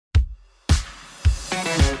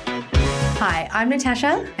Hi, I'm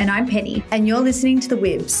Natasha. And I'm Penny. And you're listening to The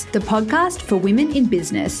Wibs, the podcast for women in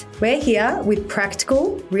business. We're here with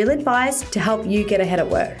practical, real advice to help you get ahead at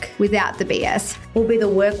work. Without the BS. We'll be the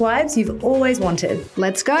work wives you've always wanted.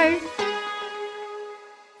 Let's go.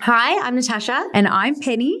 Hi, I'm Natasha. And I'm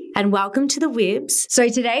Penny. And welcome to The Wibs. So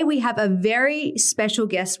today we have a very special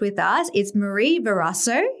guest with us. It's Marie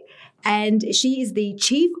Varrasso, and she is the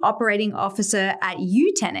Chief Operating Officer at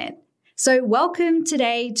uTenant. So welcome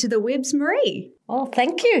today to The Wibs, Marie. Oh,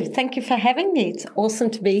 thank you. Thank you for having me. It's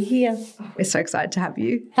awesome to be here. We're so excited to have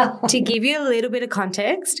you. To give you a little bit of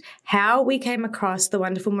context, how we came across the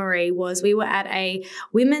wonderful Marie was we were at a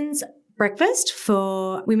women's breakfast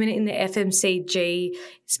for women in the FMCG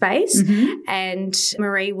space, and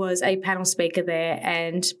Marie was a panel speaker there,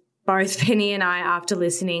 and both Penny and I, after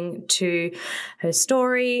listening to her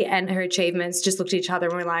story and her achievements, just looked at each other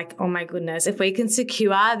and were like, oh my goodness, if we can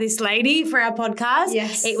secure this lady for our podcast,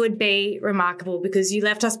 it would be remarkable, because you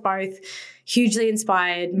left us both hugely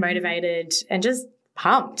inspired, motivated, and just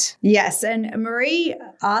pumped. Yes, and Marie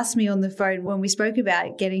asked me on the phone when we spoke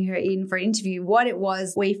about getting her in for an interview what it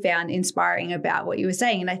was we found inspiring about what you were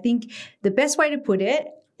saying. And I think the best way to put it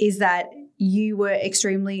is that you were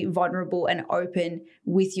extremely vulnerable and open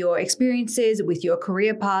with your experiences, with your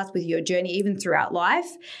career path, with your journey, even throughout life.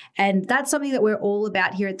 And that's something that we're all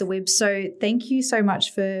about here at The Wib. So thank you so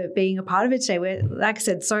much for being a part of it today. We're, like I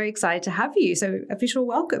said, so excited to have you. So official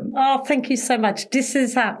welcome. Oh, thank you so much. This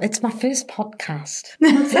is, it's my first podcast.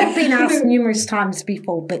 I've been asked numerous times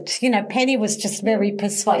before, but, Penny was just very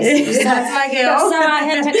persuasive. So, that's my girl. So I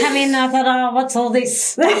had to come in and I thought, what's all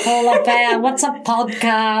this stuff all about? What's a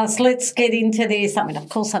podcast? Let's get into this. I mean, of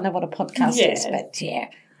course, I know what a podcast is, but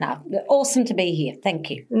no, awesome to be here. Thank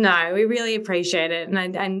you. No, we really appreciate it,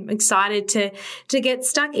 and I'm excited to get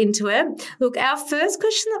stuck into it. Look, our first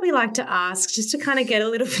question that we like to ask, just to kind of get a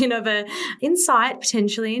little bit of a insight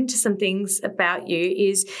potentially into some things about you,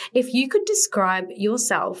 is if you could describe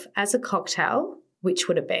yourself as a cocktail, which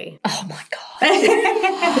would it be? Oh, my God.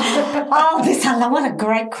 What a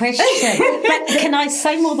great question. But can I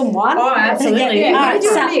say more than one? Oh, absolutely.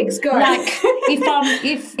 Go. Like,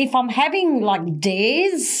 if I'm having like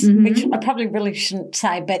dares, which I probably really shouldn't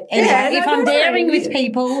say, but anyway, if I'm daring with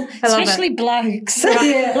people, especially blokes, like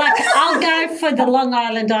I'll go for the Long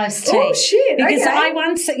Island iced tea. Oh, shit. Because I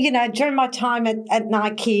once, during my time at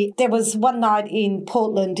Nike, there was one night in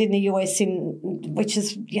Portland in the US, which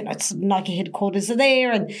is, it's Nike headquarters are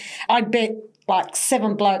there, and I bet like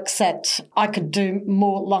 7 blokes that I could do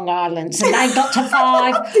more Long Islands, and they got to 5.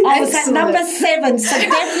 I was at number 7, so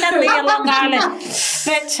definitely a Long Island.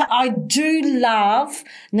 But I do love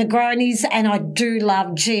Negronis and I do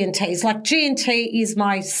love G&Ts. Like G&T is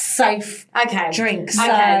my safe drink. So,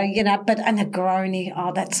 but a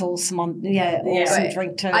Negroni, that's awesome. Awesome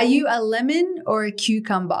drink too. Are you a lemon or a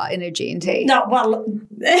cucumber in a G&T? No, well,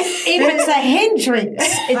 if it's a Hendrix,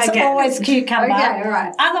 it's always cucumber. Okay, all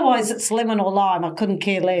right. Otherwise, it's lemon or lime. I couldn't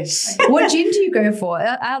care less. What gin do you go for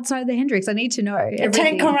outside the Hendrix? I need to know everything.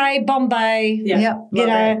 Tanqueray, Bombay. Yep.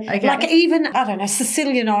 Like even, I don't know,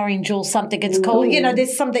 Sicilian orange or something it's called.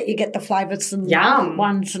 There's some that you get the flavours and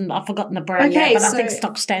ones, and I've forgotten the brand now, but I think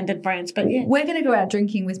stock standard brands. But we're going to go out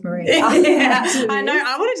drinking with Marie. I know.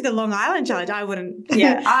 I want to do the Long Island challenge. I wouldn't.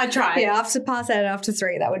 Yeah, I'd try. Yeah, after pass out after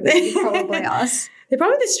 3, that would be probably us. They're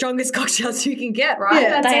probably the strongest cocktails you can get, right?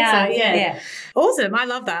 Yeah, they are. Yeah. Awesome. I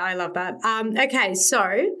love that. Okay,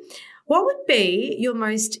 so what would be your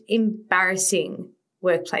most embarrassing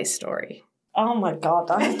workplace story? Oh, my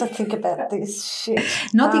God. I have to think about this shit.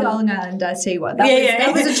 Not the Long Island iced tea one.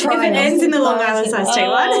 That was a try. If it ends in the Long Island iced tea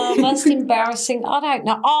one. Most embarrassing. I don't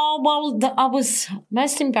know. I was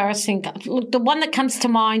most embarrassing. Look, the one that comes to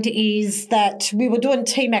mind is that we were doing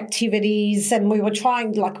team activities and we were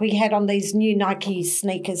trying, like we had on these new Nike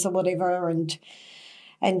sneakers or whatever, and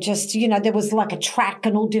just, there was like a track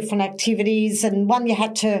and all different activities, and one you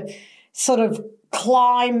had to sort of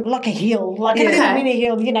climb like a hill, like a little mini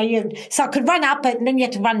hill, so I could run up it and then you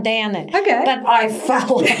had to run down it. Okay. But I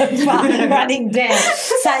fell running down.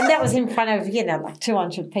 So that was in front of, like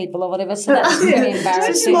 200 people or whatever. So that was really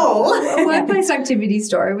embarrassing. Small. A workplace activity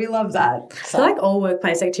story. We love that. So, I feel like all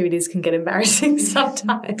workplace activities can get embarrassing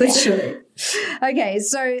sometimes. For sure. Okay,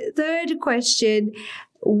 so third question.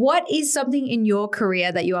 What is something in your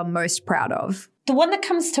career that you are most proud of? The one that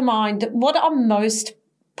comes to mind, what I'm most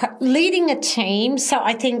leading a team. So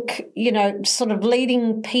I think, sort of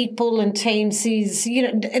leading people and teams is,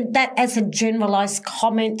 that as a generalized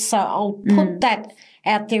comment. So I'll put that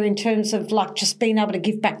out there in terms of like just being able to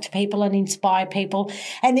give back to people and inspire people.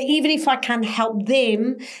 And even if I can't help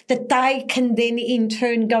them, that they can then in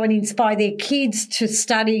turn go and inspire their kids to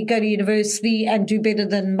study, go to university and do better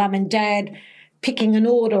than mum and dad picking an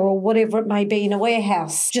order or whatever it may be in a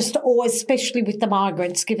warehouse. Just always, especially with the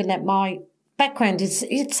migrants, given that my background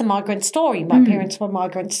it's a migrant story. My parents were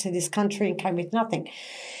migrants to this country and came with nothing.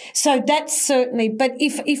 So that's certainly, but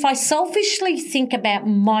if I selfishly think about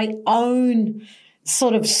my own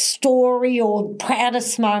sort of story or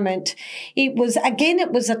proudest moment, it was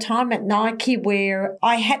a time at Nike where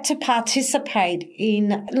I had to participate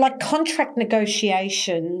in like contract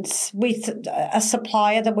negotiations with a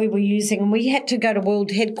supplier that we were using, and we had to go to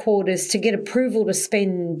world headquarters to get approval to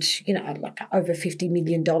spend, like over $50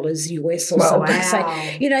 million US or something.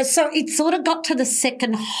 Wow. So it sort of got to the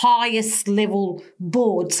second highest level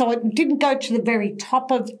board. So it didn't go to the very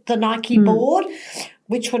top of the Nike board,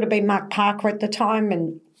 which would have been Mark Parker at the time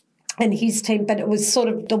and his team, but it was sort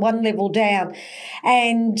of the one level down.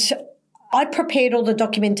 And I prepared all the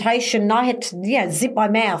documentation and I had to zip my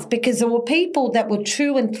mouth because there were people that were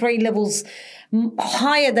 2 and 3 levels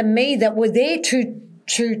higher than me that were there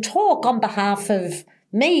to talk on behalf of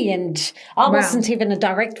me, and I wasn't even a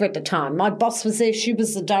director at the time. My boss was there, she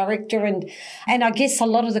was the director, and I guess a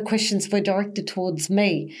lot of the questions were directed towards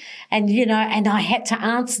me, and and I had to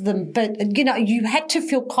answer them, but you had to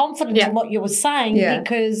feel confident in what you were saying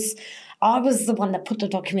because I was the one that put the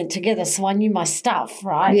document together, so I knew my stuff,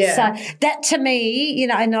 right? So that to me,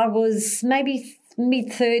 and I was maybe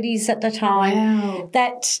mid-30s at the time. Wow.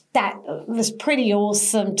 That was pretty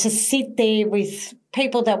awesome to sit there with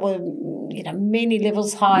people that were, many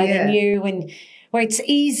levels higher than you, and where it's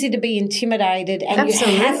easy to be intimidated and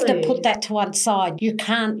Absolutely. you have to put that to one side. You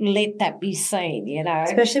can't let that be seen,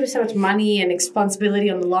 Especially with so much money and responsibility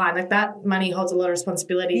on the line. Like that money holds a lot of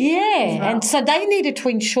responsibility. Yeah, as well. and so they needed to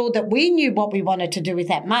ensure that we knew what we wanted to do with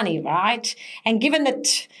that money, right? And given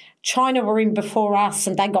that China were in before us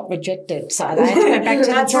and they got rejected, so they had to go back to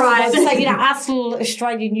That's the drawing board. right. So, us little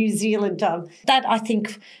Australia, New Zealand, that I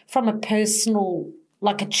think from a personal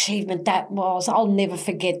achievement I'll never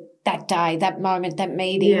forget that day, that moment, that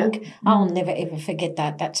meeting. I'll never ever forget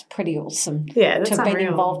that. That's pretty awesome. Yeah, that's to have been unreal.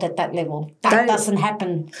 involved at that level. That doesn't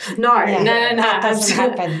happen. No. That doesn't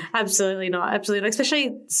happen. Absolutely not. Absolutely not.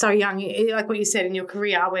 Especially so young, like what you said in your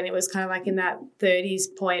career, when it was kind of like in that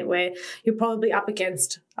 30s point where you're probably up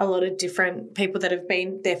against a lot of different people that have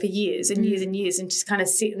been there for years and years and years, and just kind of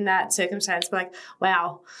sit in that circumstance, be like,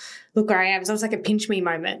 wow, look where I am. So it's like a pinch me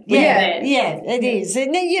moment. It is.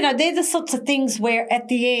 And then, they're the sorts of things where at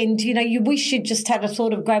the end, you wish you'd just had a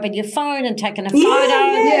thought of grabbing your phone and taking a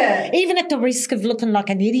photo, even at the risk of looking like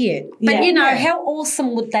an idiot. But, how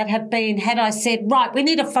awesome would that have been had I said, right, we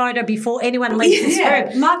need a photo before anyone leaves this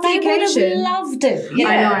room. Mark the They would occasion. have loved it.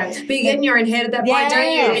 I know. But you get in your own head at that point,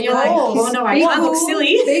 don't you? And you're like, course. oh, no, I can't look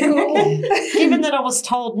silly. Be cool. Given that I was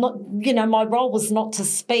told not, my role was not to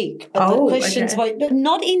speak, but the questions were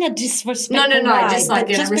not in a disrespectful No, way, just like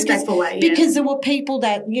but in a respectful way. Yeah. Because there were people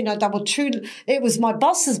that, they were it was my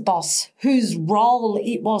boss's boss whose role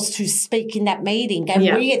it was to speak in that meeting, and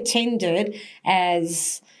we attended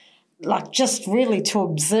as just really to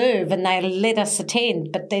observe, and they let us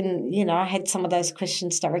attend. But then, I had some of those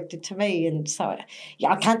questions directed to me, and so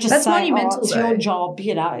I can't just That's say, monumental, it's your job,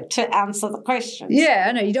 to answer the questions. Yeah,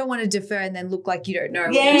 I know. You don't want to defer and then look like you don't know.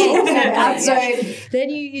 Yeah, So then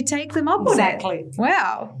you take them up on Exactly. it.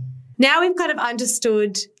 Wow. Now we've kind of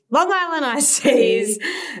understood Long Island iced teas,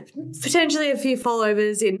 potentially a few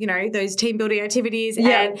fallovers in, those team building activities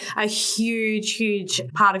and a huge, huge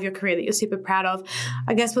part of your career that you're super proud of.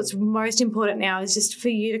 I guess what's most important now is just for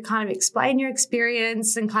you to kind of explain your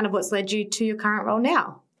experience and kind of what's led you to your current role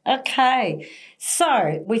now. Okay.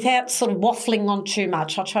 So without sort of waffling on too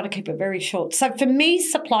much, I'll try to keep it very short. So for me,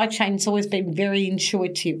 supply chain's always been very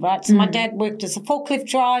intuitive, right? So my dad worked as a forklift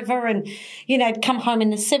driver and, he'd come home in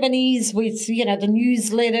the 70s with, the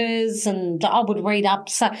newsletters, and I would read up.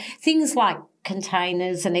 So things like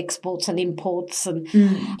containers and exports and imports and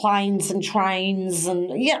planes and trains and,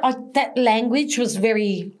 that language was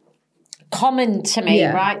very common to me,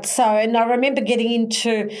 right? So, and I remember getting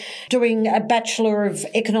into doing a Bachelor of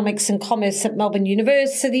Economics and Commerce at Melbourne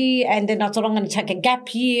University, and then I thought I'm going to take a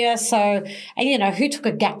gap year. So, and who took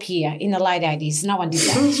a gap year in the late 80s? No one did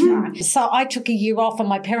that, right? So I took a year off, and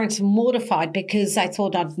my parents were mortified because they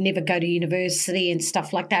thought I'd never go to university and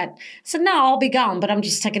stuff like that. So no, I'll be gone, but I'm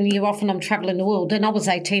just taking a year off and I'm travelling the world. And I was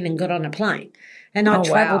 18 and got on a plane. And I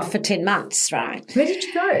travelled for 10 months, right? Where did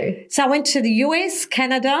you go? So I went to the US,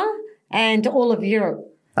 Canada, and all of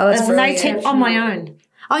Europe. Oh, that's as an brilliant. 18 on my own.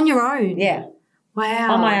 On your own? Yeah.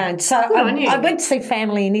 Wow. On my own. So on you. I went to see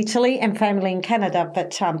family in Italy and family in Canada,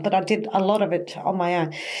 but I did a lot of it on my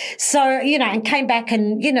own. So, and came back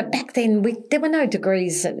and, back then there were no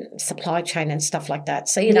degrees in supply chain and stuff like that.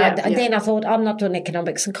 So, then I thought I'm not doing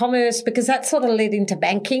economics and commerce because that sort of led into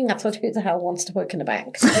banking. I thought, who the hell wants to work in a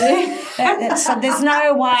bank? So there's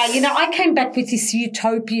no way. I came back with this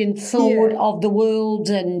utopian thought of the world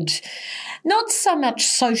and not so much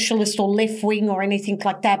socialist or left wing or anything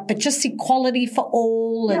like that, but just equality for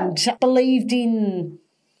all and believed in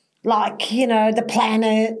the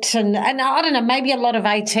planet and I don't know, maybe a lot of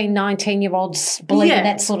 18, 19-year-olds believe in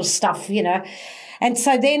that sort of stuff, And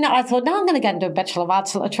so then I thought, no, I'm going to go and do a Bachelor of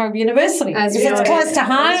Arts at La Trobe University. Because it's close to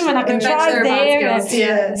home and I can drive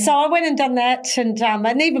there. So I went and done that.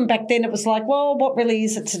 And even back then it was like, well, what really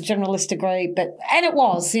is it's a generalist degree? And it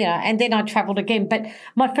was, and then I travelled again. But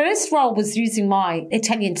my first role was using my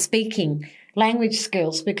Italian speaking language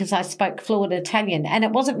skills because I spoke fluent Italian. And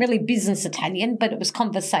it wasn't really business Italian, but it was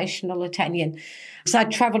conversational Italian. So I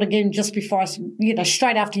travelled again just before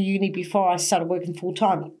straight after uni before I started working full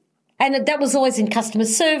time. And that was always in customer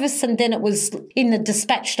service, and then it was in the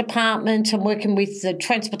dispatch department and working with the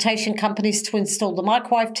transportation companies to install the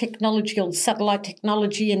microwave technology or satellite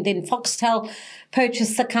technology, and then Foxtel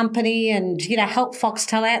purchased the company and, helped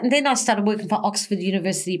Foxtel out. And then I started working for Oxford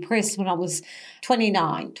University Press when I was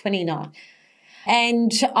 29.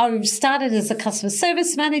 And I started as a customer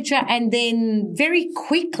service manager, and then very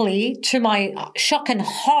quickly, to my shock and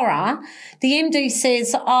horror, the MD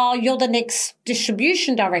says, oh, you're the next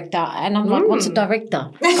distribution director. And I'm like, what's a director?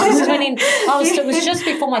 It was just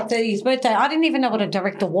before my 30th birthday. I didn't even know what a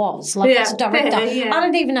director was. What's a director? I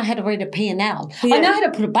don't even know how to read a P&L. I know how to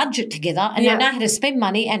put a budget together, and I know how to spend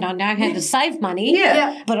money, and I know how to save money.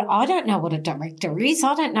 But I don't know what a director is.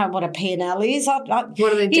 I don't know what a P&L is. What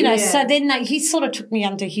do they do? So then he sort of took me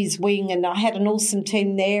under his wing, and I had an awesome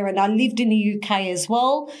team there, and I lived in the UK as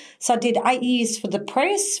well. So I did 8 years for the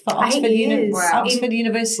press, for Oxford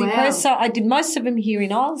University Press. So I did most of them here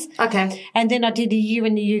in Oz. Okay. And then I did a year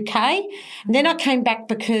in the UK. And then I came back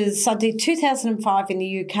because I did 2005 in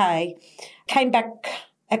the UK, came back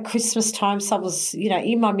at Christmas time. So I was,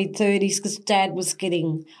 in my mid-30s because Dad was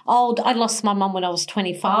getting old. I lost my mum when I was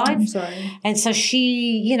 25. Oh, I'm sorry. And so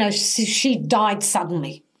she, she died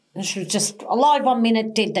suddenly. And she was just alive 1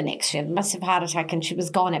 minute, dead the next. She had a massive heart attack and she was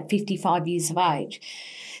gone at 55 years of age.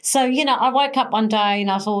 So, I woke up one day and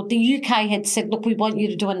I thought the UK had said, look, we want you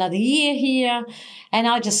to do another year here. And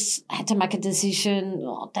I just had to make a decision.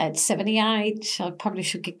 Oh, Dad's 78. I probably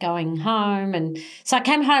should get going home. And so I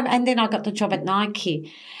came home and then I got the job at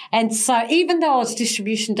Nike. And so even though I was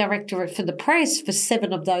distribution director for the press for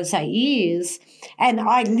 7 of those 8 years, and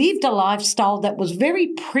I lived a lifestyle that was very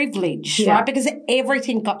privileged, right? Because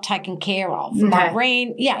everything got taken care of. Okay. My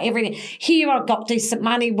rent, everything. Here I got decent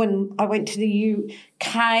money when I went to the UK.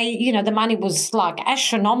 The money was like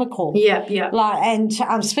astronomical. And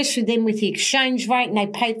especially then with the exchange rate, and they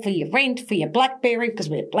paid for your rent, for your BlackBerry, because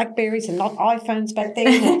we had BlackBerries and not iPhones back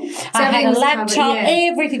then. I had a laptop.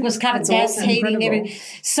 Everything was covered. Gas, heating, everything.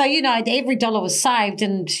 So, every dollar was saved,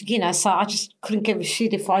 and, so I just couldn't give a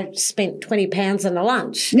shit if I spent £20 on a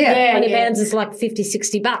lunch. £20 is like $50,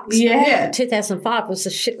 $60. 2005 was a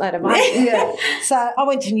shitload of money. So I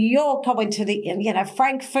went to New York. I went to the,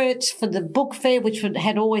 Frankfurt for the book fair, which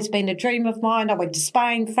had always been a dream of mine. I went to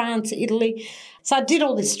Spain, France, Italy. So I did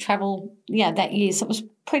all this travel, that year. So it was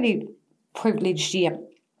pretty privileged year.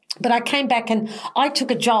 But I came back and I took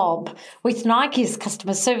a job with Nike as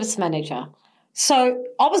customer service manager. So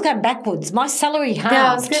I was going backwards. My salary halved.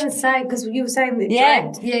 Yeah, I was going to say, because you were saying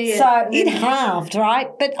that. So it halved, right?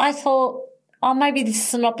 But I thought, maybe this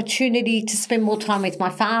is an opportunity to spend more time with my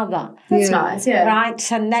father. That's nice,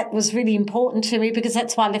 Right? And that was really important to me because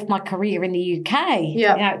that's why I left my career in the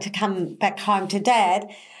UK, to come back home to Dad.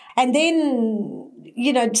 And then,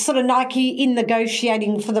 sort of Nike in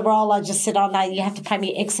negotiating for the role, I just said, oh, no, you have to pay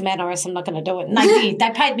me X amount or else I'm not going to do it. And they did.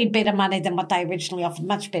 They paid me better money than what they originally offered,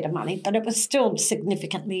 much better money, but it was still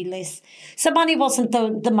significantly less. So money wasn't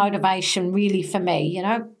the motivation really for me,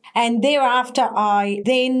 And thereafter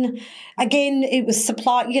it was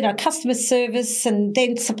supply, customer service and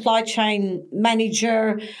then supply chain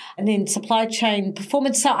manager and then supply chain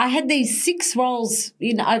performance. So I had these 6 roles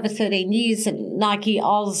in over 13 years at Nike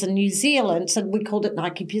Oz and New Zealand. So we called it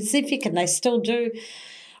Nike Pacific and they still do,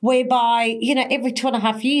 whereby, every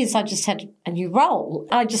 2.5 years I just had a new role.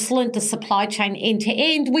 I just learned the supply chain end to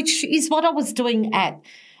end, which is what I was doing at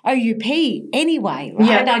OUP anyway,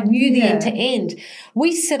 right? I knew the end to end.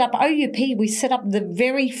 We set up OUP, we set up the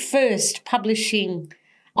very first publishing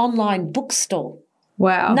online bookstore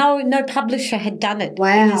Wow. No publisher had done it.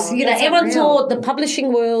 Wow. Because, you know, That's everyone unreal. thought, the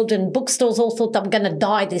publishing world and bookstores all thought they were going to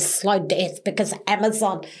die this slow death because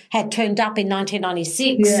Amazon had turned up in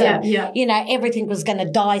 1996. Yeah. And, Yeah. you know, everything was going to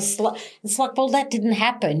die slow. It's like, well, that didn't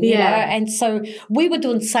happen, you Yeah. know. And so we were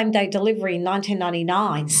doing same-day delivery in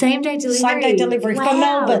 1999. Same-day delivery. Same-day delivery for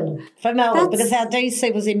Wow. Melbourne, That's- because our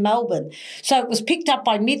DC was in Melbourne. So it was picked up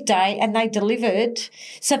by midday and they delivered.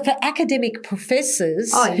 So for academic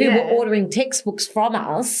professors who yeah. were ordering textbooks from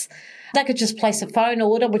us, they could just place a phone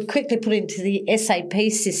order. We'd quickly put it into the SAP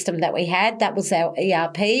system that we had. That was our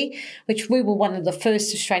ERP, which we were one of the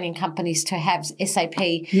first Australian companies to have SAP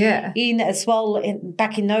in as well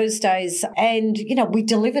back in those days. And, you know, we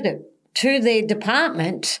delivered it to their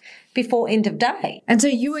department before end of day. And so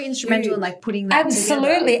you were instrumental in like putting that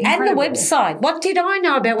Absolutely. together. And the website. What did I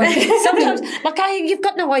know about websites? Sometimes, you've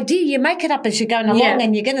got no idea. You make it up as you're going along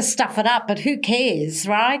and you're going to stuff it up, but who cares,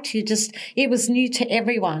 right? It was new to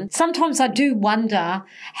everyone. Sometimes I do wonder,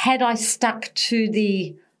 had I stuck to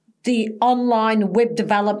the online web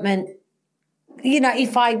development, you know,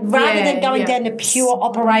 if I, rather than going down the pure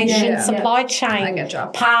operation supply chain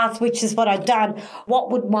path, which is what I've done, what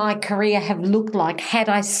would my career have looked like had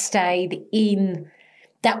I stayed in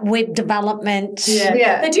that web development?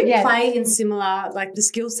 They do play in similar, like the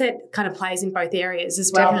skill set kind of plays in both areas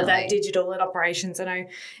as well. Definitely. That digital and operations. I know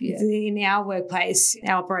in our workplace,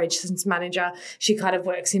 our operations manager, she kind of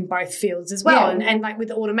works in both fields as well. And like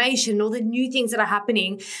with automation, all the new things that are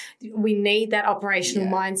happening, we need that operational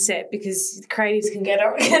mindset because creatives can get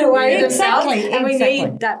away with themselves, and we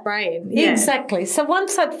need that brain. Exactly. So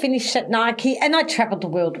once I'd finished at Nike, and I travelled the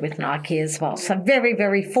world with Nike as well, so very,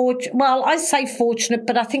 very fortunate. Well, I say fortunate,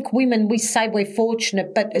 but I think women, we say we're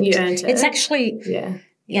fortunate, but it's actually,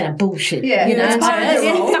 you know, bullshit. Yeah. You know, It's part of the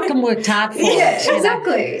role. fucking worked hard for it. Yeah, you know.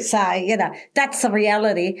 exactly. So, you know, that's the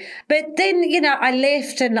reality. But then, you know, I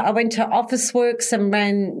left and I went to Officeworks and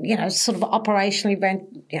ran, you know, sort of operationally ran,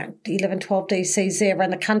 you know, 11, 12 DCs there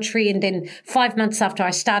around the country. And then 5 months after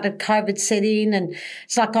I started, COVID set in and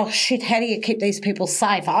it's like, oh, shit, how do you keep these people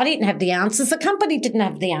safe? I didn't have the answers. The company didn't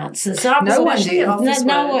have the answers. No one did.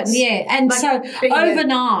 No one, And like, so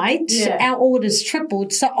overnight, our orders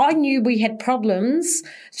tripled. So I knew we had problems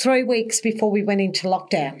 3 weeks before we went into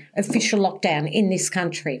lockdown, official lockdown in this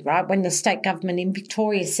country, right? When the state government in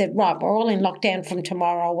Victoria said, right, we're all in lockdown from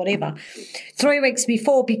tomorrow or whatever. 3 weeks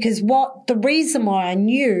before, because the reason why I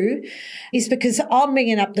knew is because I'm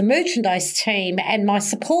ringing up the merchandise team and my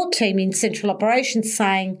support team in central operations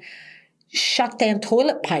saying, shut down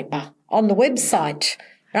toilet paper on the website.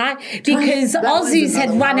 Right? Because Aussies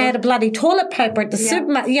had run out of bloody toilet paper at the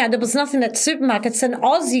supermarket. Yeah, there was nothing at supermarkets. And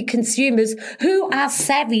Aussie consumers who are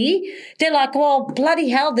savvy, they're like, well, bloody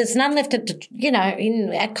hell, there's none left at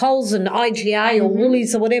Coles and IGA or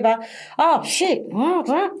Woolies or whatever. Oh, shit.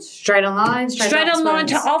 Straight online. Straight online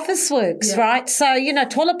to Officeworks, right? So, you know,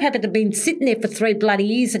 toilet paper had been sitting there for 3 bloody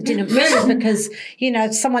years. It didn't move because, you know,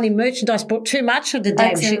 someone in merchandise bought too much of the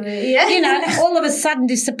damn shit. Yeah. You know, all of a sudden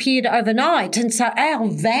disappeared overnight. And so our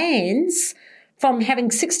vans, from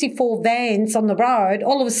having 64 vans on the road,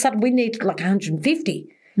 all of a sudden we needed like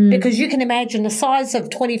 150 because you can imagine the size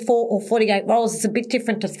of 24 or 48 rolls is a bit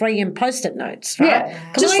different to 3M Post-it notes, right?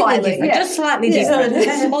 Yeah, Just slightly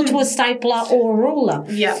different. Or to a stapler or a ruler.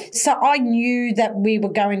 Yeah. So I knew that we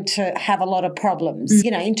were going to have a lot of problems,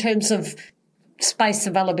 you know, in terms of space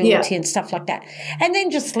availability and stuff like that. And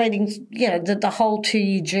then just letting, you know, the whole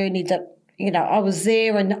 2-year journey that, you know, I was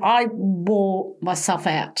there and I wore myself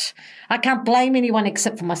out. I can't blame anyone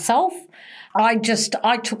except for myself. I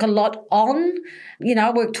took a lot on. You know,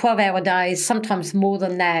 I worked 12-hour days, sometimes more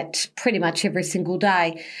than that, pretty much every single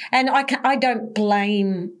day. And I don't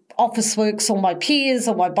blame Officeworks or my peers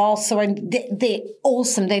or my boss, they're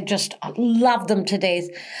awesome. I love them to death.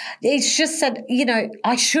 It's just that, you know,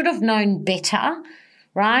 I should have known better.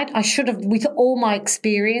 Right? I should have, with all my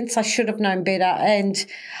experience, I should have known better. And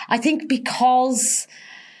I think because,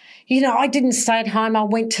 you know, I didn't stay at home. I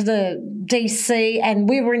went to the DC and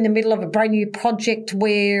we were in the middle of a brand new project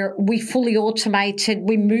where we fully automated.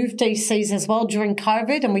 We moved DCs as well during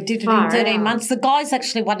COVID and we did it in 13 months. The guys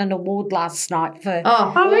actually won an award last night for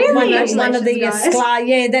really? one of the SCLA.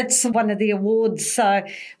 Yeah, that's one of the awards, so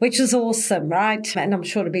which is awesome, right? And I'm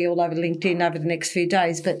sure to be all over LinkedIn over the next few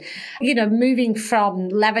days. But, you know, moving from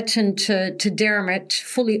Laverton to Derrimut,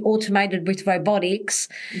 fully automated with robotics.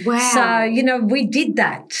 Wow. So, you know, we did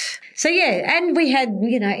that. So, yeah, and we had,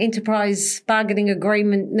 enterprise bargaining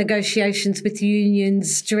agreement negotiations with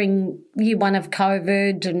unions during year one of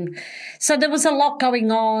COVID. And so there was a lot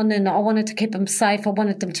going on, and I wanted to keep them safe. I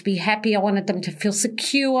wanted them to be happy. I wanted them to feel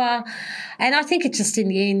secure. And I think it's just in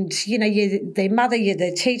the end, you're their mother, you're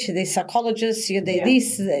their teacher, their psychologist, you're their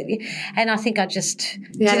this. And I think I just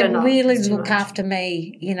didn't really look after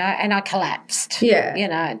me, and I collapsed.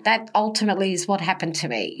 Yeah. That ultimately is what happened to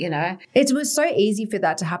me, It was so easy for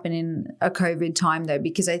that to happen in a COVID time, though,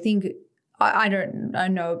 because I think I don't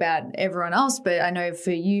know about everyone else, but I know for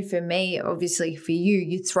you, for me, obviously for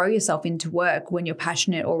you throw yourself into work when you're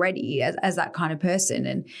passionate already as that kind of person.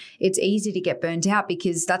 And it's easy to get burnt out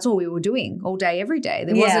because that's all we were doing all day, every day.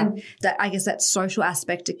 There wasn't that, I guess, that social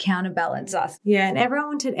aspect to counterbalance us. Yeah, and everyone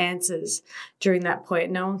wanted answers during that point.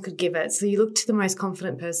 No one could give it. So you look to the most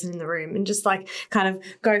confident person in the room and just kind of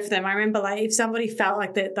go for them. I remember if somebody felt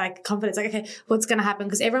like that, confidence, okay, what's going to happen?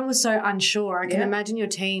 Because everyone was so unsure. I can imagine your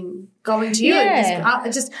team going to you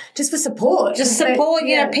and just for support. Just support,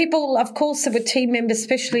 people, of course, there were team members,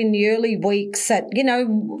 especially in the early weeks that,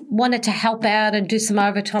 wanted to help out and do some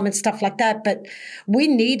overtime and stuff like that. But we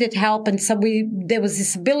needed help. And so there was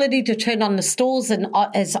this ability to turn on the stores and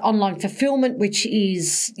as online fulfillment, which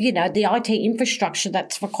is, the IT infrastructure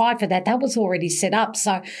that's required for that. That was already set up.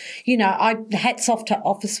 So, hats off to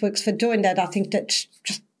Officeworks for doing that. I think that's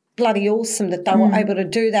just bloody awesome that they were able to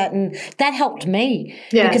do that, and that helped me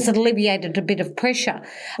because it alleviated a bit of pressure.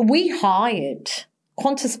 We hired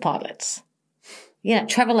Qantas pilots,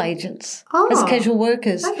 travel agents as casual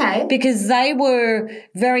workers, because they were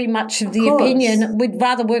very much of the opinion we'd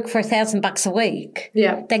rather work for $1,000 a week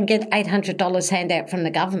than get $800 handout from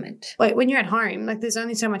the government. Wait, when you're at home, there's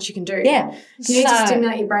only so much you can do. Yeah, you need to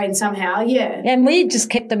stimulate your brain somehow. Yeah, and we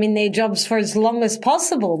just kept them in their jobs for as long as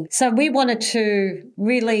possible. So we wanted to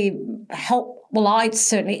really help. Well, I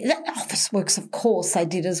certainly, Officeworks, of course, they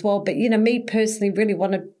did as well. But, me personally really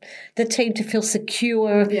wanted the team to feel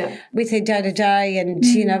secure with their day-to-day and,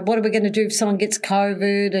 what are we going to do if someone gets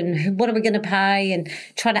COVID and what are we going to pay, and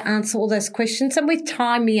try to answer all those questions. And with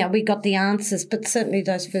time, we got the answers, but certainly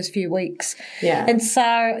those first few weeks. Yeah. And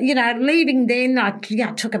so, leaving then, I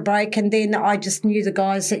took a break, and then I just knew the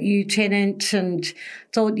guys at uTenant and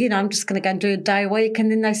thought, I'm just going to go and do a day a week. And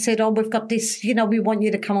then they said, we've got this, we want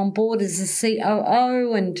you to come on board as a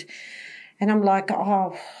COO. And I'm like,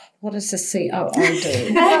 what does the COO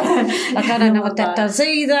do? I don't know what that does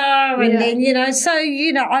either. And then, so,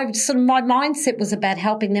 I sort of, my mindset was about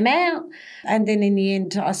helping them out. And then in the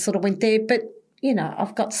end, I sort of went there. But,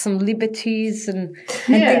 I've got some liberties and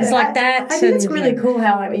things like that. I think it's really cool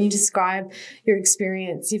how when you describe your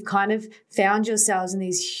experience, you've kind of found yourselves in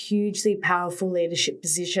these hugely powerful leadership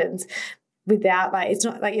positions without it's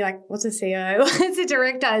not like you're like, what's a CEO? It's a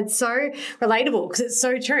director. It's so relatable because it's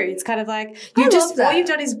so true. It's kind of like all you've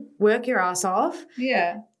done is work your ass off.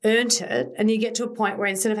 Yeah. Earned it, and you get to a point where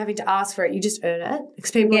instead of having to ask for it, you just earn it because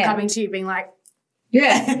people are coming to you being like,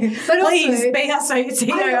 but please also, be our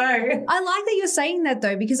COO. I like that you're saying that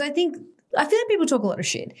though, because I feel like people talk a lot of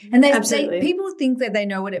shit, and people think that they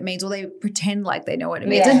know what it means, or they pretend like they know what it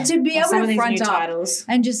means. And to be able to front up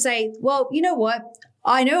and just say, well, you know what?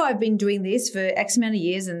 I know I've been doing this for X amount of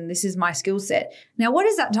years and this is my skill set. Now, what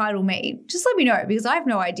does that title mean? Just let me know, because I have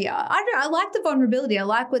no idea. I like the vulnerability. I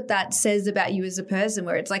like what that says about you as a person,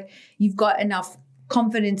 where it's like you've got enough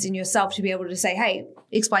confidence in yourself to be able to say, hey,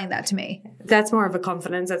 explain that to me. That's more of a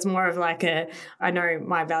confidence. That's more of I know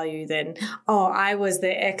my value than, I was the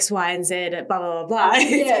X, Y, and Z at blah, blah, blah, blah.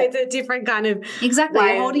 Yeah. It's a different kind of Exactly.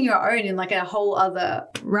 You're holding your own in a whole other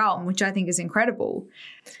realm, which I think is incredible.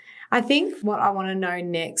 I think what I want to know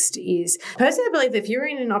next is, personally, I believe that if you're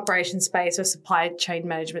in an operations space or supply chain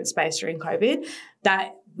management space during COVID,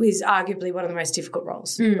 that is arguably one of the most difficult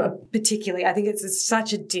roles. But particularly, I think it's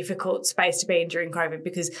such a difficult space to be in during COVID,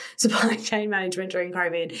 because supply chain management during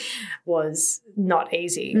COVID was not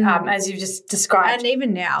easy, as you've just described. And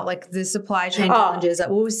even now, the supply chain challenges that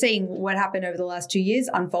we're seeing what happened over the last 2 years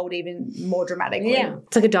unfold even more dramatically. Yeah,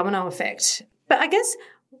 it's like a domino effect. But I guess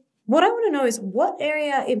what I want to know is, what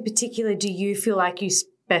area in particular do you feel like you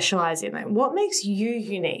specialise in? What makes you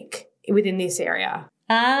unique within this area?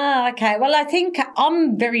 Okay. Well, I think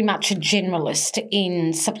I'm very much a generalist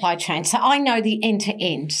in supply chain. So I know the end to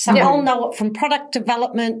end. So I'll know it from product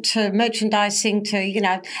development to merchandising to,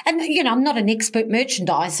 and, I'm not an expert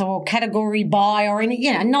merchandiser or category buy or any,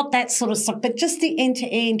 not that sort of stuff, but just the end to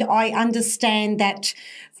end. I understand that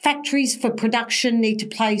factories for production need to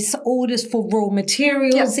place orders for raw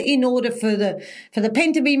materials in order for the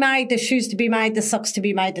pen to be made, the shoes to be made, the socks to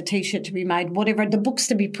be made, the T-shirt to be made, whatever, the books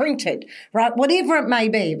to be printed, right? Whatever it may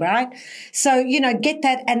be, right? So, get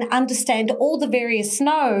that and understand all the various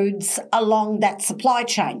nodes along that supply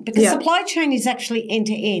chain, because supply chain is actually end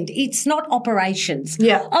to end. It's not operations.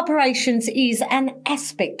 Yeah. Operations is an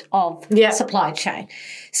aspect of supply chain.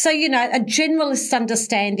 So, a generalist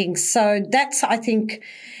understanding. So that's, I think,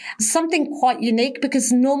 something quite unique,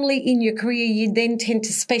 because normally in your career you then tend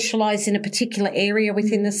to specialise in a particular area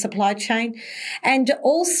within the supply chain. And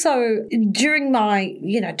also during my,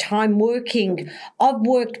 time working, I've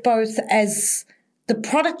worked both as the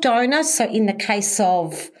product owner, so in the case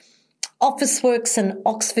of Officeworks and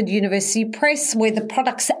Oxford University Press, where the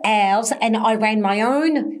product's ours, and I ran my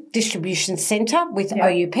own distribution centre with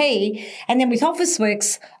OUP. And then with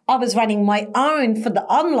Officeworks, I was running my own for the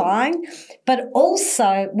online, but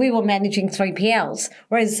also we were managing 3PLs.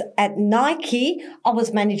 Whereas at Nike, I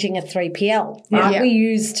was managing a 3PL. Right? Yeah. We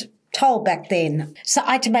used Toll back then. So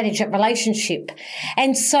I had to manage that relationship.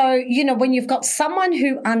 And so, when you've got someone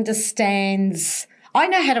who understands, I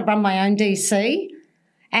know how to run my own DC,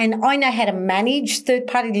 and I know how to manage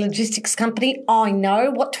third-party logistics company. I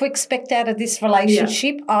know what to expect out of this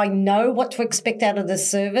relationship. Yeah. I know what to expect out of the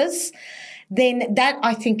service. Then that,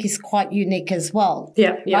 I think, is quite unique as well.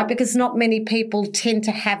 Yeah. Right? Because not many people tend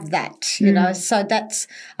to have that, So that's,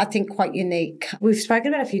 I think, quite unique. We've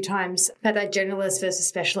spoken about a few times about that generalist versus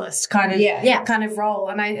specialist kind of role.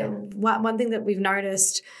 And one thing that we've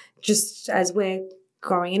noticed just as we're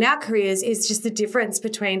growing in our careers is just the difference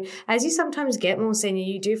between, as you sometimes get more senior,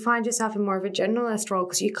 you do find yourself in more of a generalist role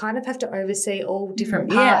because you kind of have to oversee all different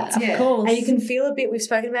parts. Yeah, of course. And you can feel a bit, we've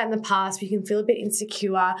spoken about in the past, you can feel a bit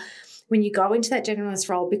insecure when you go into that generalist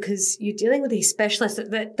role because you're dealing with these specialists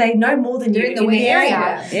that they know more than you in the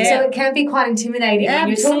area. Yeah. So it can be quite intimidating when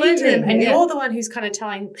you're talking to them and you're the one who's kind of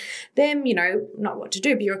telling them, not what to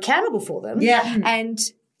do, but you're accountable for them. Yeah. And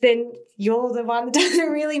then you're the one that doesn't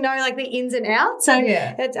really know like the ins and outs. So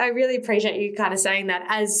I really appreciate you kind of saying that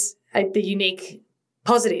as the unique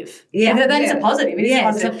positive. Yeah. That is a positive. It is a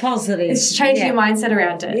positive. It's a positive. It's changing your mindset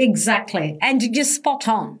around it. Exactly. And you're spot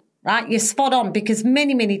on. Right? You're spot on, because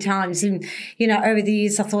many, many times over the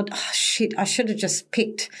years I thought, oh, shit, I should have just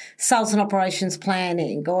picked sales and operations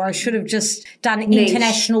planning, or I should have just done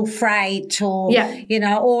international freight, or,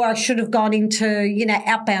 or I should have gone into,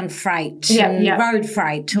 outbound freight and road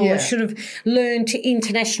freight, or I should have learned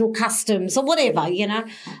international customs or whatever,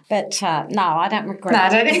 But no, I don't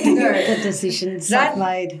regret the decisions I've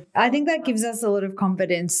made. I think that gives us a lot of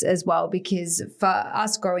confidence as well, because for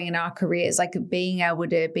us growing in our careers, like being able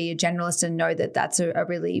to be a generalist and know that that's a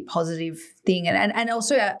really positive thing, and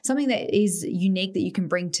also something that is unique that you can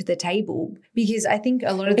bring to the table, because I think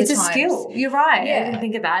a lot of the times it's a skill. You're right. I didn't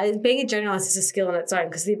think of that. Being a generalist is a skill in its own,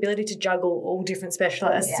 because the ability to juggle all different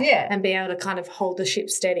specialists and be able to kind of hold the ship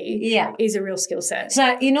steady is a real skill set.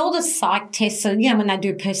 So in all the psych tests, and when they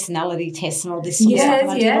do personality tests and all this sort of stuff,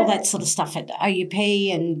 I did all that sort of stuff at OUP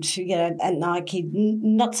and at Nike,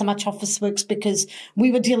 not so much Officeworks, because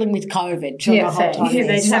we were dealing with COVID during the whole time. They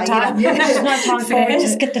just have time. There's no time for it.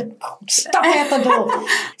 Just get the stuff out the door.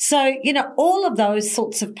 So, all of those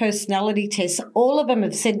sorts of personality tests, all of them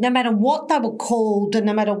have said no matter what they were called and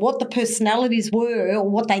no matter what the personalities were or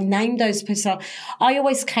what they named those personalities, I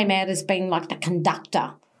always came out as being like the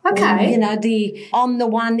conductor. Okay. I'm the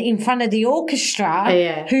one in front of the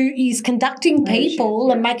orchestra who is conducting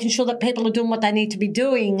people and making sure that people are doing what they need to be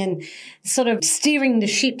doing and sort of steering the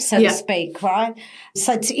ship, so to speak, right?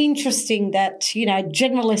 So it's interesting that,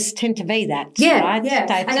 generalists tend to be that, right? Yeah,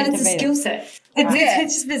 and then it's a skill set.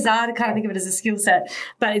 It's just bizarre to kind of think of it as a skill set,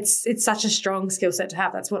 but it's such a strong skill set to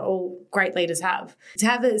have. That's what all great leaders have. To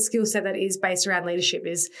have a skill set that is based around leadership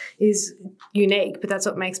is unique, but that's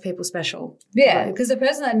what makes people special. Yeah, because the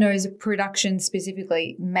person that knows production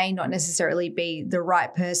specifically may not necessarily be the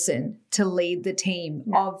right person to lead the team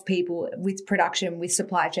of people with production, with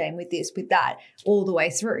supply chain, with this, with that, all the way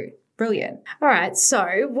through. Brilliant. All right,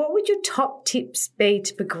 so what would your top tips be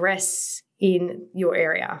to progress in your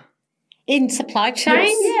area? In supply chain?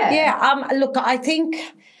 Yes. Look, I think,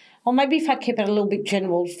 or maybe if I keep it a little bit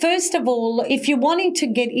general, first of all, if you're wanting to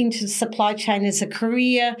get into supply chain as a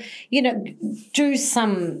career, do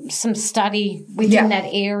some study within that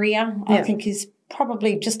area, I think is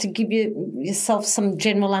probably just to give yourself some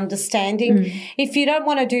general understanding. If you don't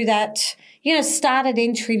want to do that, start at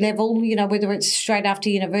entry level, whether it's straight after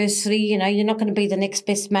university, you're not going to be the next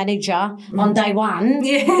best manager on day one.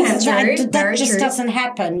 Yeah, that just doesn't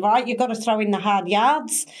happen, right? You've got to throw in the hard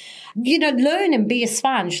yards. learn and be a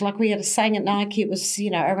sponge. Like we had a saying at Nike, it was,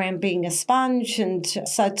 around being a sponge. And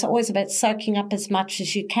so it's always about soaking up as much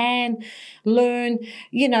as you can, learn,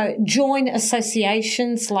 join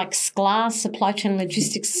associations like SCLA, Supply Chain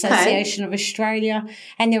Logistics Association of Australia.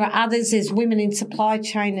 And there are others, there's Women in Supply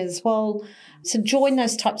Chain as well. So join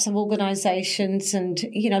those types of organisations and,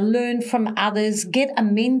 learn from others, get a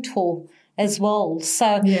mentor as well.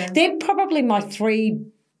 So they're probably my 3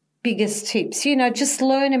 biggest tips. Just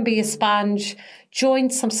learn and be a sponge,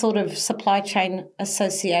 join some sort of supply chain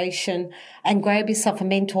association and grab yourself a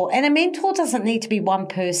mentor. And a mentor doesn't need to be one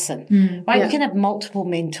person, right? Yeah. You can have multiple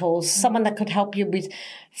mentors, someone that could help you with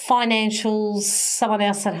financials, someone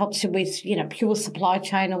else that helps you with, pure supply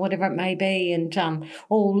chain or whatever it may be, and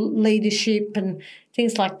or leadership and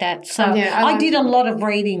things like that. So I did a lot of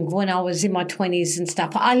reading when I was in my 20s and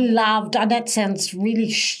stuff. I loved, and that sounds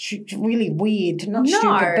really, really weird, not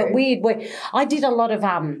stupid, but weird. I did a lot of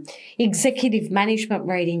executive management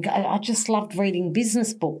reading. I just loved reading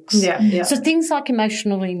business books. Yeah. So things like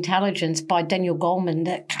Emotional Intelligence by Daniel Goleman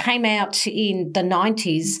that came out in the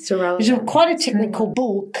 90s, which was quite a technical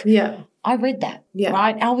book. Yeah. I read that,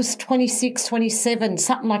 right? I was 26, 27,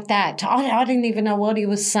 something like that. I didn't even know what he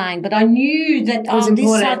was saying, but I knew that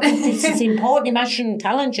this is important, emotional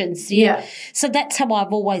intelligence. Yeah. So that's how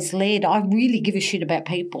I've always led. I really give a shit about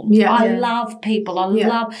people. Yeah. I love people. I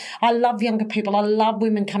love younger people. I love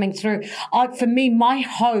women coming through. For me, my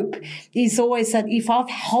hope is always that if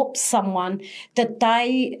I've helped someone, that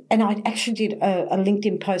they, and I actually did a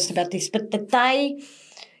LinkedIn post about this, but that they,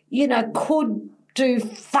 could do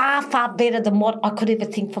far, far better than what I could ever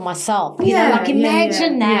think for myself.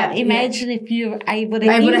 Imagine that. Imagine if you're able to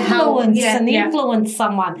influence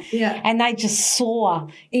someone and they just soar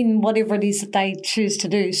in whatever it is that they choose to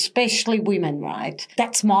do, especially women, right?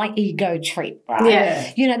 That's my ego trip,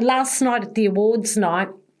 right? Yeah. Last night at the awards night,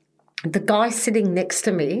 the guy sitting next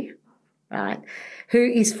to me, right, who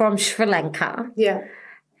is from Sri Lanka. Yeah.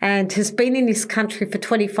 And has been in this country for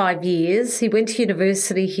 25 years. He went to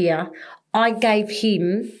university here. I gave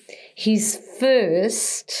him his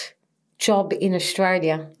first job in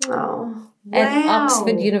Australia. Oh, wow. At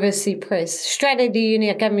Oxford University Press. Straight out of uni,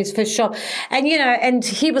 I gave him his first job. And, and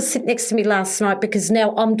he was sitting next to me last night because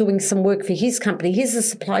now I'm doing some work for his company. He's a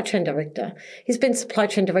supply chain director. He's been supply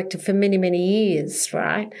chain director for many, many years,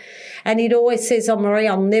 right? And he'd always says, "Oh, Marie,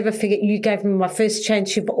 I'll never forget you gave me my first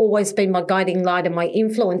chance. You've always been my guiding light and my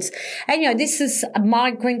influence." And, this is a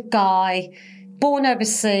migrant guy, born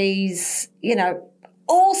overseas,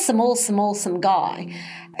 awesome guy.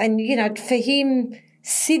 And, for him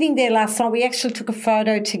sitting there last night, we actually took a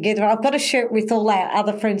photo together. I've got to share it with all our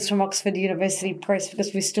other friends from Oxford University Press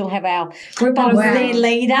because we still have our group of their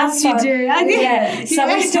leaders. Yes, you do. Yeah. So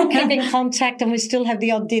we still keep in contact and we still have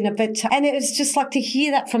the odd dinner. And it was just like to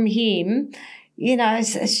hear that from him.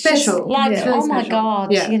 It's special. Just like, really my God,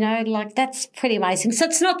 that's pretty amazing. So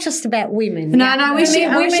it's not just about women. No,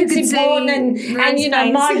 women's important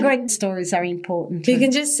and migrant stories are important. You can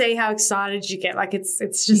just see how excited you get. Like it's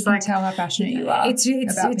just you can tell how passionate you are. It's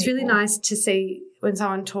really nice to see when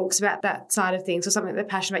someone talks about that side of things or something they're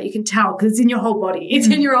passionate about. You can tell because it's in your whole body. It's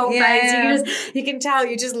in your whole face. You can tell.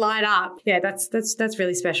 You just light up. Yeah, that's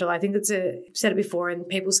really special. I think I've said it before, and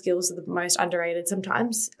people skills are the most underrated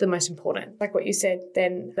sometimes, the most important. Like what you said,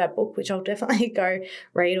 then that book, which I'll definitely go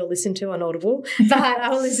read or listen to on Audible, but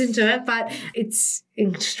I'll listen to it. But it's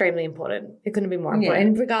extremely important. It couldn't be more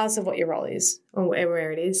important, regardless of what your role is or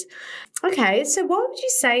where it is. Okay, so what would you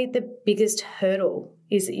say the biggest hurdle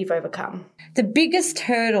is that you've overcome? The biggest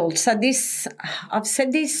hurdle, so I've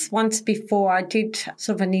said this once before. I did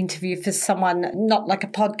sort of an interview for someone, not like a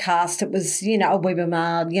podcast. It was, a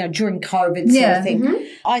webinar, during COVID sort of thing. Mm-hmm.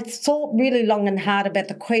 I thought really long and hard about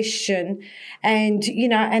the question and,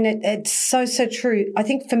 and it's so true. I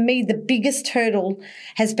think for me, the biggest hurdle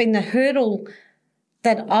has been the hurdle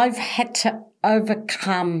that I've had to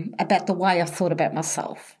overcome about the way I thought about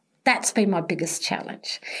myself. That's been my biggest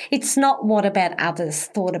challenge. It's not what about others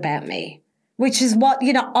thought about me, which is what,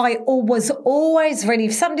 I was always ready.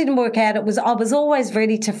 If something didn't work out, I was always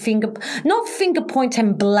ready to not finger point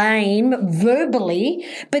and blame verbally,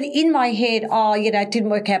 but in my head, it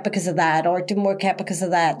didn't work out because of that, or it didn't work out because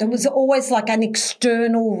of that. There was always like an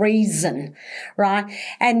external reason, right?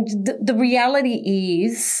 And the reality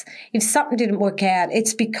is, if something didn't work out,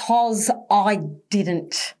 it's because I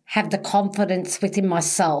didn't have the confidence within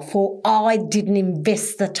myself, or I didn't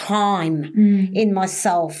invest the time in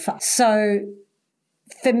myself. So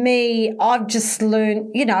for me, I've just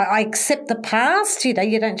learned, I accept the past. You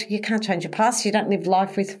can't change your past. You don't live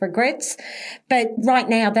life with regrets. But right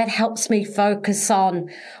now that helps me focus on,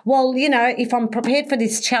 if I'm prepared for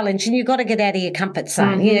this challenge, and you've got to get out of your comfort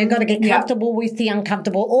zone. You've got to get comfortable with the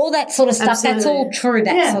uncomfortable, all that sort of stuff. Absolutely. That's all true,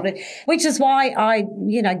 sort of, which is why I,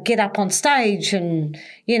 get up on stage and,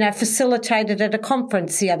 facilitated at a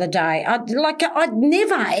conference the other day. I'd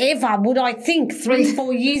never, ever would I think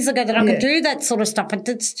 3-4 years ago that I could do that sort of stuff.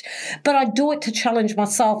 But I do it to challenge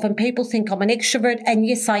myself, and people think I'm an extrovert, and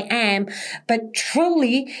yes, I am. But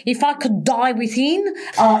truly, if I could die within,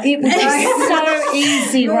 it would be so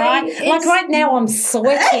easy, right? Like right now I'm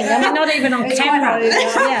sweating. I mean, not even on camera.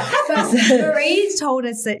 But Marie told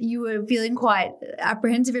us that you were feeling quite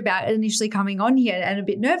apprehensive about it initially coming on here and a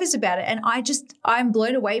bit nervous about it. And I'm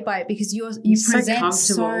blown away by it because you present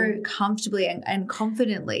so comfortably and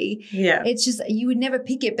confidently. Yeah. It's just, you would never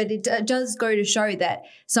pick it, but it does go to show that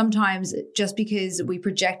sometimes just because we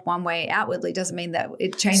project one way outwardly doesn't mean that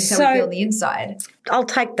it changes how we feel on the inside. I'll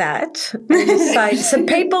take that. So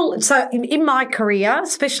in my career,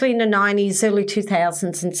 especially in the 90s, early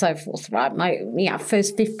 2000s and so forth, right, my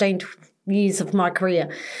first 15 years of my career,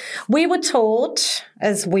 we were taught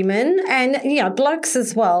as women and, blokes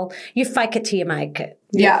as well, you fake it till you make it.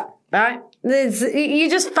 Yeah. Right? You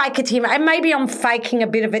just fake it to him. And maybe I'm faking a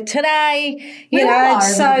bit of it today,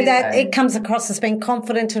 so that it comes across as being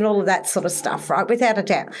confident and all of that sort of stuff, right, without a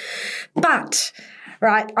doubt. But,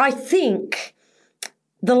 right, I think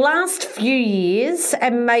the last few years,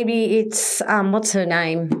 and maybe it's, what's her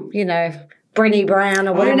name, Brené Brown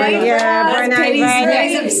or whatever. Brené Brown.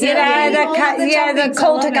 The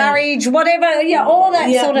call to courage, whatever, all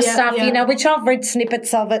that sort of stuff, which I've read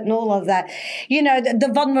snippets of it and all of that,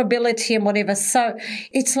 the vulnerability and whatever. So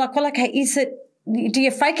it's like, well, okay, do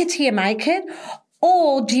you fake it till you make it?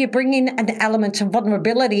 Or do you bring in an element of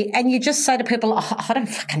vulnerability and you just say to people, I don't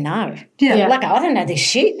fucking know. Yeah. Like, I don't know this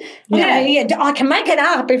shit. I can make it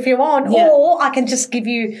up if you want, or I can just give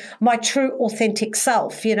you my true authentic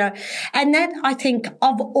self, And that, I think,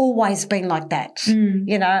 I've always been like that,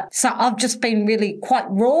 So I've just been really quite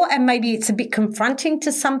raw, and maybe it's a bit confronting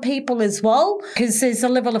to some people as well because there's a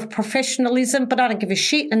level of professionalism, but I don't give a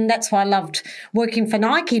shit. And that's why I loved working for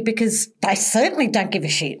Nike, because they certainly don't give a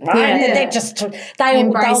shit, right? They're just...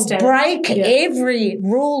 They'll break every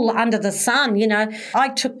rule under the sun, I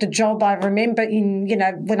took the job, I remember,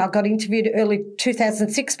 when I got interviewed early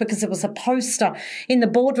 2006 because there was a poster in the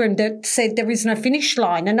boardroom that said there is no finish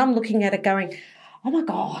line. And I'm looking at it going, oh, my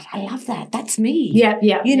God, I love that. That's me. Yeah.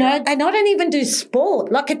 And I don't even do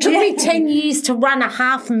sport. Like, it took me 10 years to run a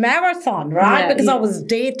half marathon, right? Because I was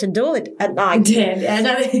dared to do it at night. So I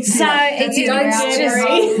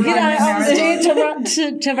was dared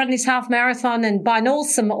to run this half marathon, and by an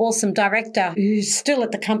awesome director who's still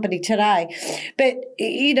at the company today. But,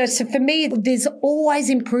 so for me, there's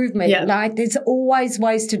always improvement. Yeah. Like, there's always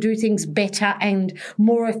ways to do things better and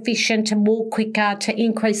more efficient and more quicker to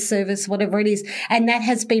increase service, whatever it is. And that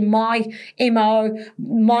has been my MO,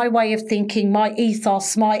 my way of thinking, my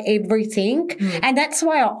ethos, my everything. And that's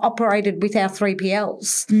why I operated with our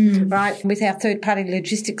 3PLs, right, with our third-party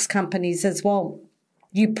logistics companies as well.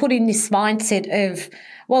 You put in this mindset of,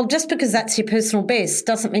 well, just because that's your personal best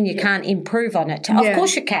doesn't mean you can't improve on it. Of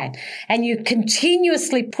course you can. And you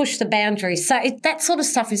continuously push the boundaries. So that sort of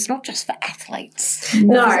stuff is not just for athletes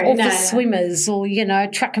or for swimmers or,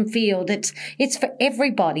 track and field. It's for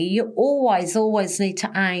everybody. You always need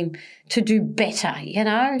to aim to do better,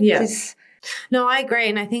 Yeah. No, I agree.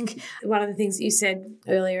 And I think one of the things that you said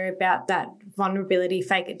earlier about that vulnerability,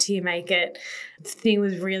 fake it till you make it thing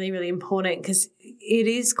was really, really important, because it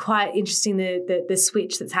is quite interesting the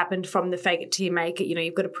switch that's happened from the fake it till you make it,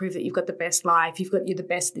 you've got to prove that you've got the best life, you're the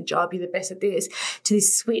best at the job, you're the best at this, to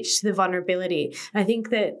this switch to the vulnerability. And I think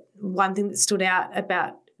that one thing that stood out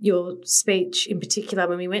about your speech in particular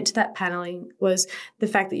when we went to that paneling was the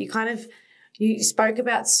fact that you spoke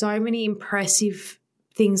about so many impressive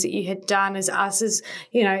things that you had done as us, as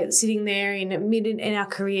sitting there in our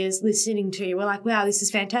careers listening to you. We're like, wow, this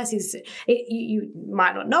is fantastic. You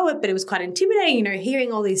might not know it, but it was quite intimidating,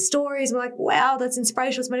 hearing all these stories. We're like, wow, that's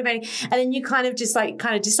inspirational, it's motivating. And then you kind of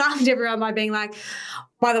disarmed everyone by being like,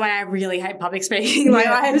 by the way, I really hate public speaking. Like,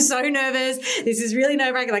 I am so nervous. This is really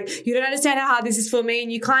nerve-wracking. Like, you don't understand how hard this is for me.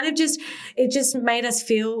 And you kind of it just made us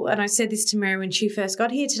feel, and I said this to Mary when she first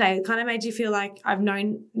got here today, it kind of made you feel like I've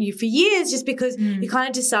known you for years, just because you kind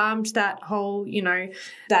of disarmed that whole,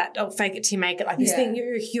 that fake it till you make it. Like this thing,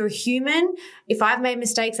 you're a human. If I've made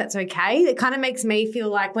mistakes, that's okay. It kind of makes me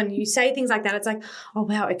feel like when you say things like that, it's like, oh,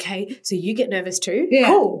 wow, okay, so you get nervous too? Yeah.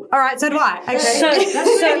 Cool. All right, so do I. Okay. That's what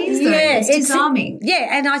it is, though. It's disarming. Yeah.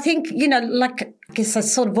 and I think, like, I guess I've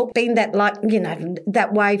sort of been that, like,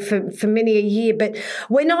 that way for many a year. But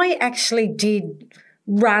when I actually did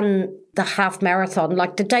run the half marathon,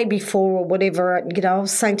 like the day before or whatever, I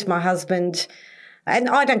was saying to my husband, and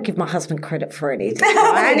I don't give my husband credit for anything.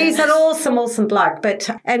 And he's an awesome, awesome bloke.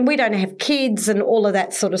 And we don't have kids and all of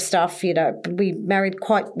that sort of stuff. We married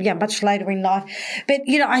much later in life. But,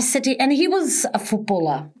 I said to him, and he was a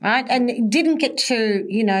footballer, right? And didn't get to,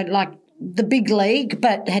 like, the big league,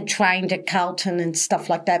 but had trained at Carlton and stuff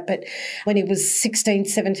like that. But when he was 16,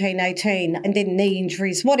 17, 18, and then knee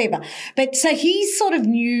injuries, whatever. But so he sort of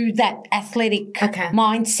knew that athletic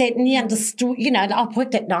mindset, and he understood, I've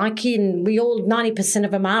worked at Nike and we all, 90%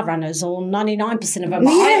 of them are runners, or 99% of them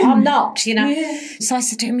I'm not, Yeah. So I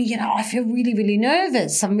said to him, I feel really, really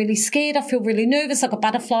nervous. I'm really scared. I feel really nervous. I've got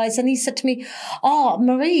butterflies. And he said to me,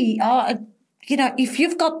 Marie, if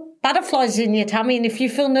you've got butterflies in your tummy and if you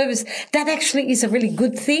feel nervous, that actually is a really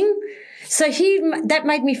good thing. So that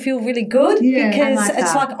made me feel really good because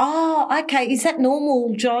it's like, okay, is that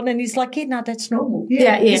normal, John? And he's like, no, that's normal.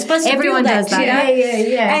 Yeah. You're supposed to Everyone feel does that.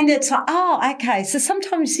 Yeah. And it's like, okay. So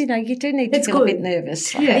sometimes, you do need to feel a bit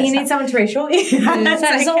nervous. Yeah. You need someone to reassure you. So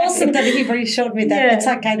it's awesome that he reassured me that it's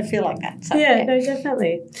okay to feel like that. So, no,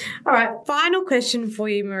 definitely. All right, final question for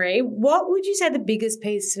you, Marie. What would you say the biggest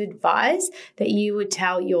piece of advice that you would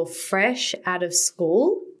tell your fresh out of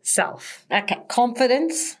school self? Okay,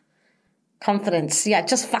 confidence. Yeah,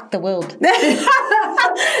 just fuck the world.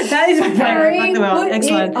 That is my favourite. Fuck the world.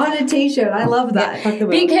 Excellent. On a T-shirt. I love that. Fuck the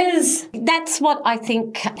world. Because that's what I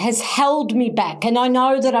think has held me back. And I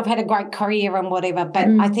know that I've had a great career and whatever, but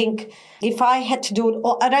I think if I had to do it,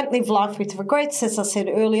 I don't live life with regrets, as I said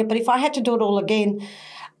earlier, but if I had to do it all again,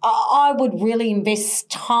 I would really invest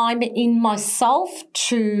time in myself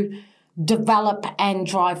to develop and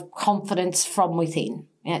drive confidence from within.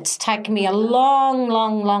 It's taken me a long,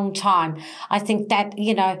 long, long time. I think that,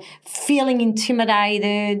 feeling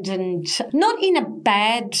intimidated and not in a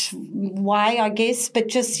bad way, I guess, but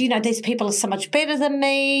just, these people are so much better than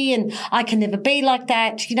me and I can never be like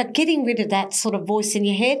that, getting rid of that sort of voice in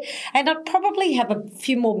your head. And I'd probably have a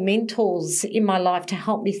few more mentors in my life to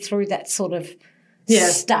help me through that sort of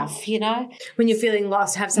stuff, When you're feeling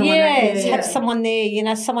lost, have someone have someone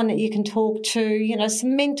there, someone that you can talk to,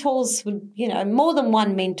 some mentors would, more than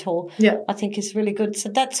one mentor, I think is really good. So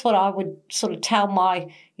that's what I would sort of tell my,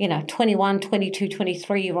 21, 22,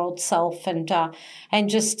 23-year-old self and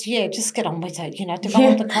just get on with it,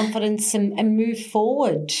 develop the confidence and move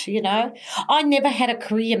forward, I never had a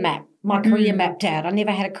career map, career mapped out. I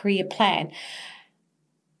never had a career plan.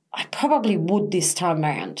 I probably would this time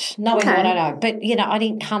around, knowing what I know. But, I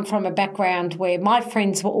didn't come from a background where my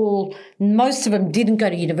friends were most of them didn't go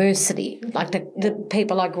to university, like the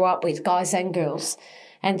people I grew up with, guys and girls.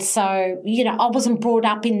 And so, I wasn't brought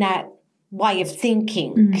up in that way of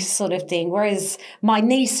thinking sort of thing. Whereas my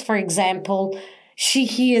niece, for example, she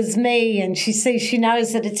hears me and she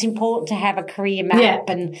knows that it's important to have a career map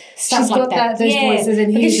and stuff she's like got that. Those voices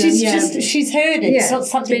and because she's she's heard it. It's not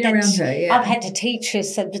something been around her, I've had to teach her,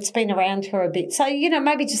 so it's been around her a bit. So,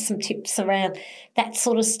 maybe just some tips around that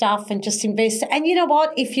sort of stuff and just invest. And you know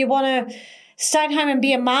what? If you want to stay at home and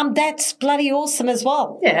be a mum, that's bloody awesome as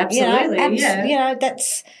well. Yeah, absolutely.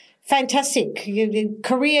 That's fantastic.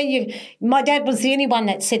 My dad was the only one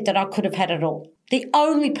that said that I could have had it all. The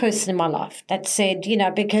only person in my life that said,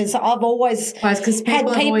 because I've always had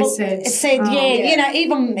people always said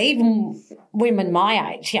even women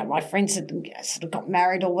my age, my friends had sort of got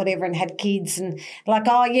married or whatever and had kids and like,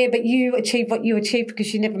 but you achieved what you achieved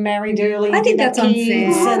because you never married early. I think that's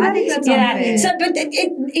unfair. Unfair. So, but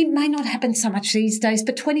it may not happen so much these days,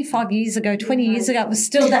 but 25 years ago, 20 years ago, it was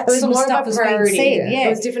still that sort of stuff was being said. Yeah, it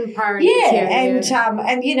was different priorities. And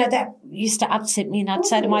that used to upset me, and I'd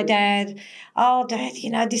say to my dad, "Oh, Dad,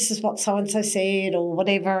 this is what so and so said, or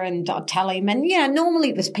whatever," and I'd tell him. And normally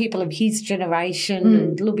it was people of his generation,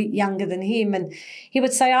 and a little bit younger than him, and he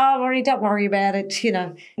would say, "Oh, Marie, don't worry about it.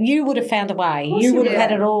 You would have found a way. You would have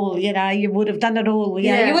had it all. You would have done it all.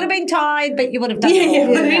 You would have been tired, but you would have done it all. You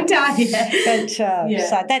would have been tired. But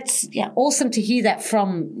so that's awesome to hear that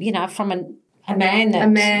from from a man.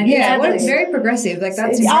 Very progressive. Like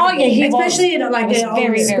that's he especially was. in like an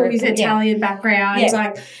old school, he's Italian background. It's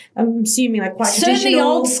like I'm assuming like quite certainly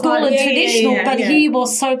old school and traditional, but he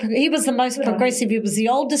was the most progressive. He was the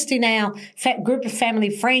oldest in our group of family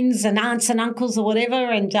friends and aunts and uncles or whatever,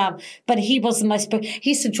 and but he was the most.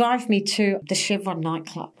 He used to drive me to the Chevron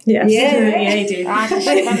nightclub. He did. Right, the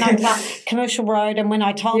Chevron nightclub Commercial Road, and when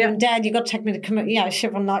I told him, Dad, you got to take me to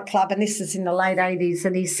Chevron nightclub, and this is in the late 80s,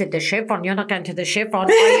 and he said, the Chevron, you're not going to the Chevron.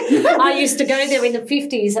 I used to go there in the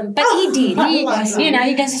 50s, but he did. He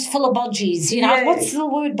goes, it's full of bodgies. What's the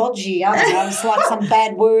word bodgy? I don't know, it's like some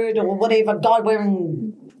bad word or whatever. Guy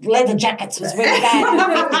wearing leather jackets was really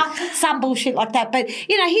bad. Some bullshit like that. But,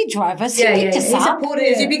 he drove us. He picked us up.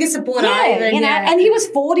 He's your biggest supporter. And he was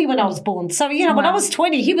 40 when I was born. So, when I was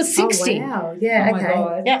 20, he was 60. Oh, wow. Yeah, oh, my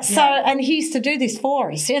God. Yeah, so, and he used to do this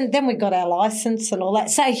for us. And then we got our licence and all that.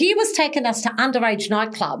 So he was taking us to underage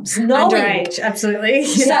nightclubs. Underage, absolutely.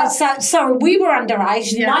 So we were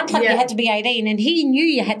underage. Nightclub, you had to be 18, and he knew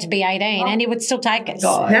you had to be 18, and he would still take us.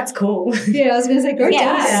 God. That's cool. Yeah, I was going to say, great.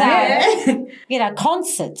 So,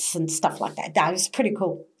 concerts and stuff like that. That was pretty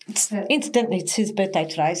cool. Incidentally, it's his birthday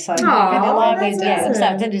today, so that's awesome. So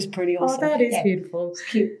that is pretty awesome. Oh, that is beautiful. It's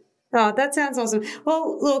cute. Oh, that sounds awesome.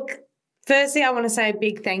 Well, look, firstly, I want to say a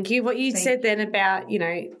big thank you. What you said then about,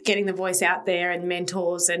 getting the voice out there and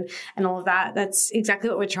mentors and all of that, that's exactly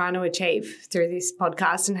what we're trying to achieve through this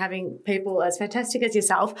podcast and having people as fantastic as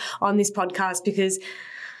yourself on this podcast, because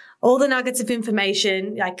all the nuggets of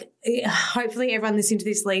information, hopefully everyone listening to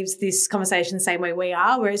this leaves this conversation the same way we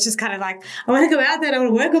are, where it's just kind of like, I want to go out there and I want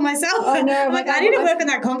to work on myself. I know. I need to work on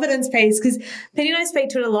that confidence piece, because Penny and I speak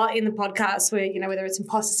to it a lot in the podcast where, whether it's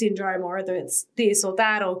imposter syndrome or whether it's this or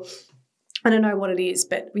that, or I don't know what it is,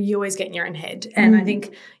 but you always get in your own head. And I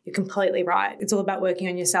think you're completely right. It's all about working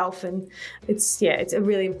on yourself, and it's a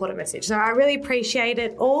really important message. So I really appreciate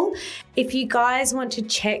it all. If you guys want to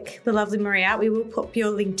check the lovely Marie out, we will pop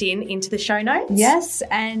your LinkedIn into the show notes. Yes,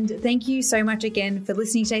 and thank you so much again for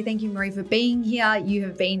listening today. Thank you, Marie, for being here. You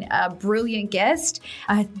have been a brilliant guest.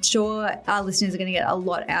 I'm sure our listeners are going to get a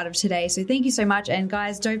lot out of today. So thank you so much. And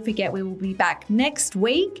guys, don't forget, we will be back next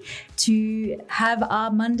week to have our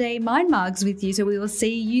Monday Mind Mugs with you. So we will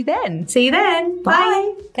see you then. See you then.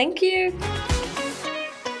 Bye. Thank you.